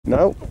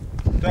No.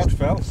 Dodd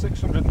fell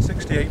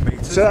 668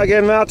 metres. Say that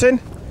again,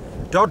 Martin.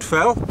 Dodd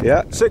fell.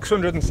 Yeah.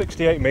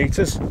 668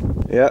 metres.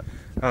 Yeah.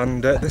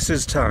 And this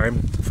is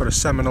time for a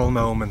seminal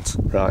moment.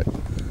 Right.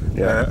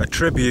 Yeah. A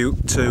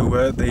tribute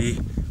to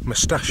the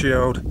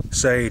mustachioed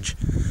sage,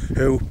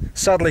 who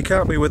sadly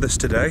can't be with us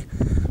today.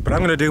 But I'm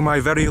going to do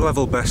my very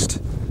level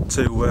best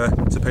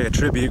to pay a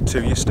tribute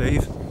to you,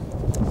 Steve.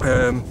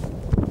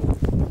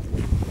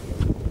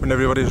 When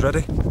everybody's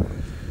ready.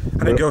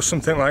 And it goes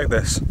something like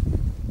this.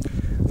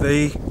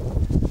 The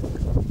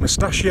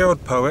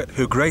mustachioed poet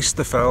who graced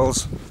the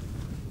fells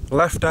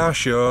left our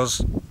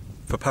shores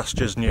for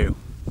pastures new.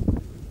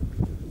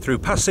 Through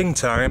passing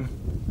time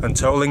and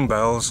tolling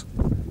bells,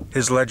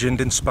 his legend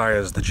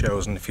inspires the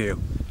chosen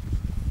few.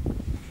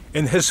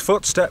 In his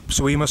footsteps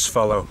we must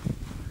follow,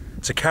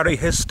 to carry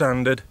his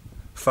standard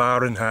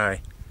far and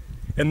high,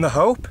 in the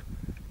hope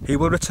he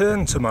will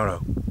return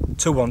tomorrow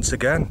to once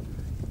again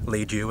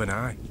lead you and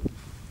I.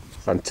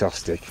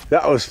 Fantastic.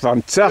 That was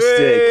fantastic.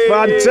 Hey!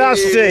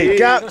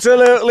 Fantastic.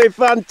 Absolutely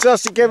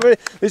fantastic.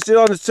 This is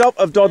on the top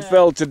of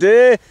Dodfell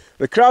today.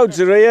 The crowds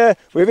are here.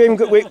 We've even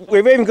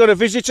got a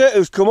visitor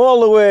who's come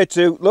all the way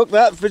to, look,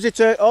 that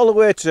visitor all the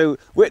way to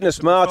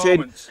witness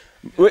Martin.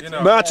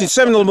 Martin's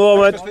seminal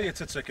moment.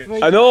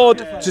 An ode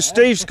to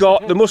Steve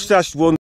Scott, the mustached one.